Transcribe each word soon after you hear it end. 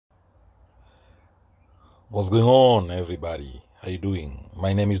What's going on, everybody? How you doing?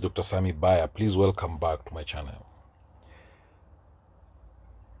 My name is Dr. Sammybaya. Please welcome back to my channel.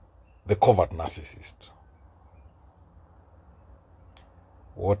 The covert narcissist.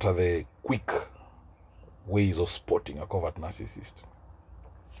 What are the quick ways of spotting a covert narcissist?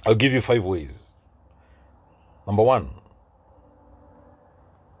 I'll give you 5 ways. Number 1,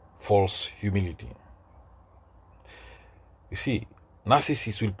 false humility. You see,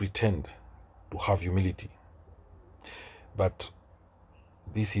 narcissists will pretend to have humility, but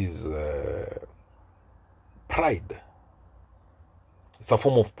this is pride. It's a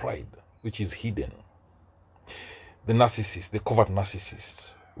form of pride which is hidden. The narcissist, the covert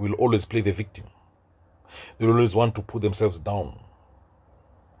narcissist, will always play the victim. They always want to put themselves down.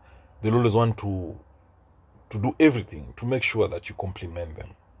 They always want to do everything to make sure that you compliment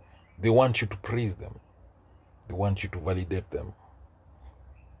them. They want you to praise them. They want you to validate them.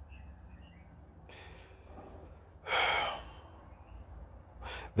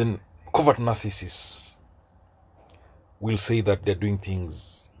 Then covert narcissists will say that they're doing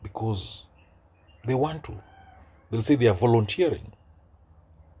things because they want to. They'll say they are volunteering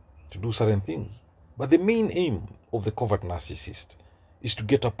to do certain things. But the main aim of the covert narcissist is to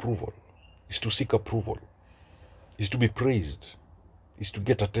get approval, is to seek approval, is to be praised, is to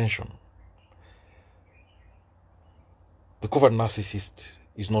get attention. The covert narcissist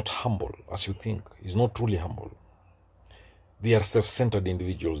is not humble as you think. He's not truly humble. They are self-centered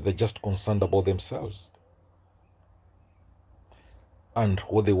individuals. They're just concerned about themselves. And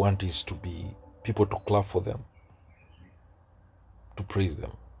what they want is to be people to clap for them, to praise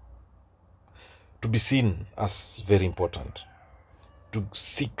them, to be seen as very important, to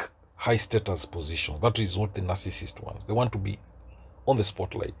seek high status positions. That is what the narcissist wants. They want to be on the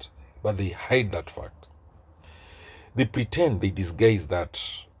spotlight, but they hide that fact. They pretend, they disguise that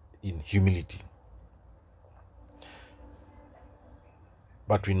in humility.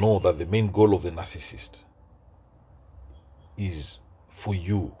 But we know that the main goal of the narcissist is for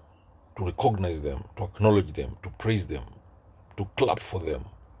you to recognize them, to acknowledge them, to praise them, to clap for them,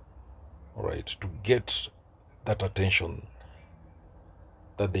 all right, to get that attention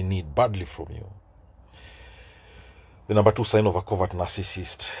that they need badly from you. The number 2 sign of a covert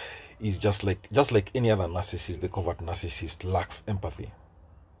narcissist is just like any other narcissist, the covert narcissist lacks empathy.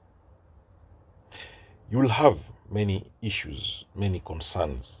 You will have many issues, many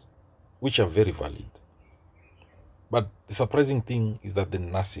concerns, which are very valid. But the surprising thing is that the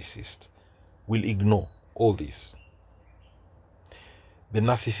narcissist will ignore all this. The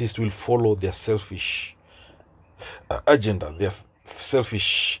narcissist will follow their selfish agenda, their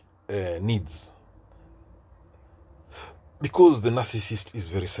selfish needs. Because the narcissist is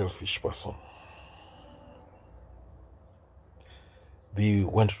a very selfish person. They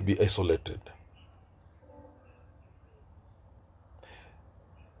want to be isolated.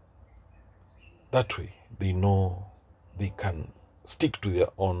 That way, they know they can stick to their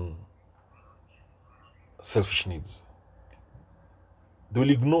own selfish needs. They will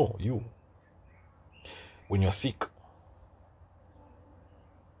ignore you when you're sick.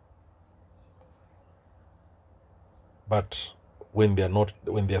 But when they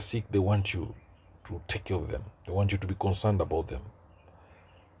are sick, they want you to take care of them. They want you to be concerned about them.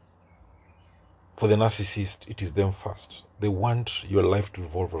 For the narcissist, it is them first. They want your life to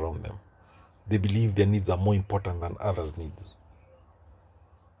revolve around them. They believe their needs are more important than others' needs.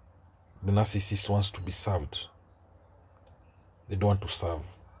 The narcissist wants to be served. They don't want to serve.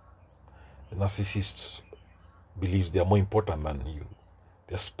 The narcissist believes they are more important than you.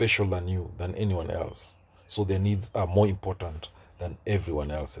 They are special than you, than anyone else. So their needs are more important than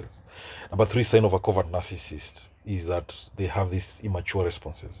everyone else's. Number 3 sign of a covert narcissist is that they have these immature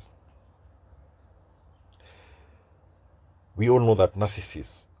responses. We all know that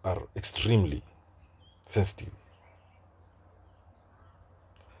narcissists are extremely sensitive,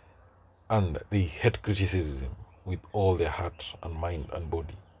 and they hate criticism with all their heart and mind and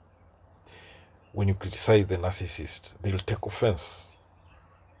body. When you criticize the narcissist, they'll take offense.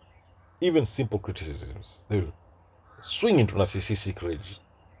 Even simple criticisms, they'll swing into narcissistic rage.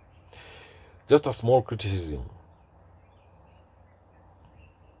 Just a small criticism,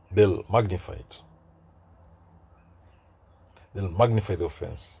 they'll magnify it. They'll magnify the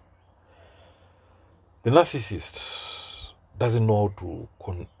offense. The narcissist doesn't know how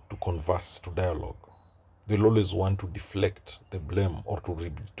to converse, to dialogue. They'll always want to deflect the blame or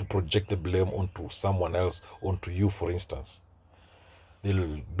to project the blame onto someone else, onto you, for instance.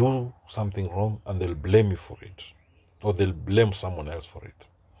 They'll do something wrong and they'll blame you for it, or they'll blame someone else for it.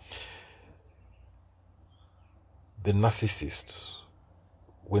 The narcissist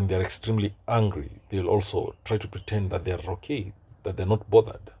when they're extremely angry, they'll also try to pretend that they're okay, that they're not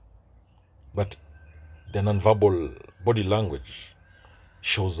bothered. But their nonverbal body language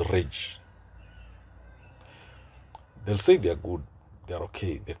shows rage. They'll say they're good, they're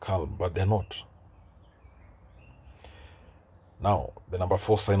okay, they're calm, but they're not. Now, the number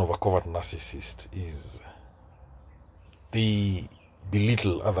 4 sign of a covert narcissist is they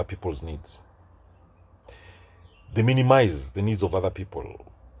belittle other people's needs. They minimize the needs of other people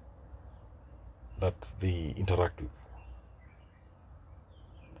that they interact with.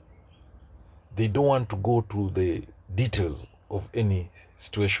 They don't want to go to the details of any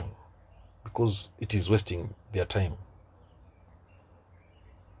situation because it is wasting their time.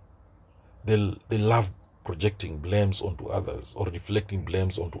 They love projecting blames onto others or reflecting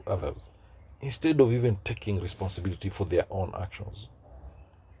blames onto others instead of even taking responsibility for their own actions.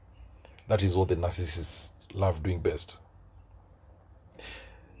 That is what the narcissists love doing best.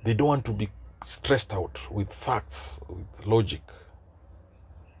 They don't want to be stressed out with facts, with logic.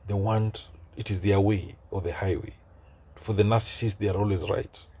 They want it is their way or the highway. For the narcissist, they are always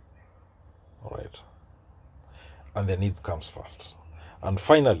right. All right. And their needs comes first. And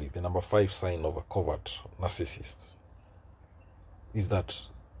finally, the number 5 sign of a covert narcissist is that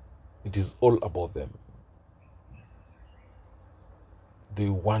it is all about them. They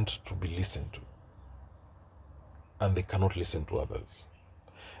want to be listened to, and they cannot listen to others.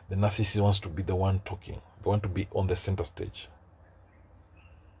 The narcissist wants to be the one talking. They want to be on the center stage.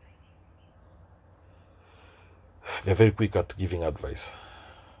 They're very quick at giving advice.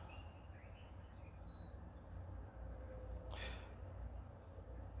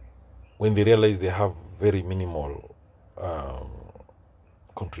 When they realize they have very minimal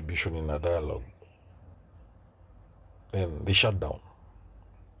contribution in a dialogue, then they shut down.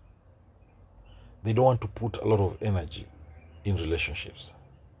 They don't want to put a lot of energy in relationships.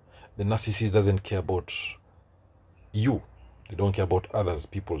 The narcissist doesn't care about you. They don't care about others,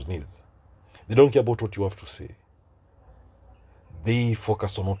 people's needs. They don't care about what you have to say. They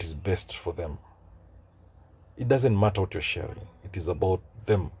focus on what is best for them. It doesn't matter what you're sharing. It is about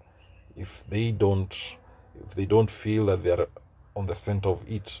them. If they don't feel that they are on the center of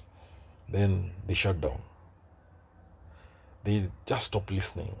it, then they shut down. They just stop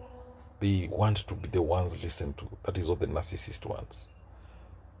listening. They want to be the ones listened to. That is what the narcissist wants.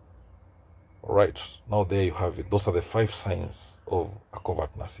 All right, now there you have it. Those are the 5 signs of a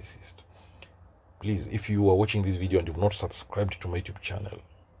covert narcissist. Please, if you are watching this video and you've not subscribed to my YouTube channel,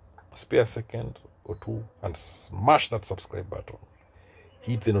 spare a second or two and smash that subscribe button.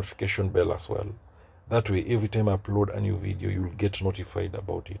 Hit the notification bell as well. That way, every time I upload a new video, you'll get notified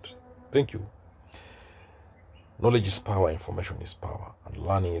about it. Thank you. Knowledge is power, information is power, and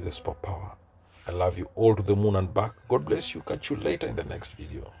learning is a superpower. I love you all to the moon and back. God bless you. Catch you later in the next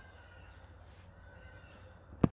video.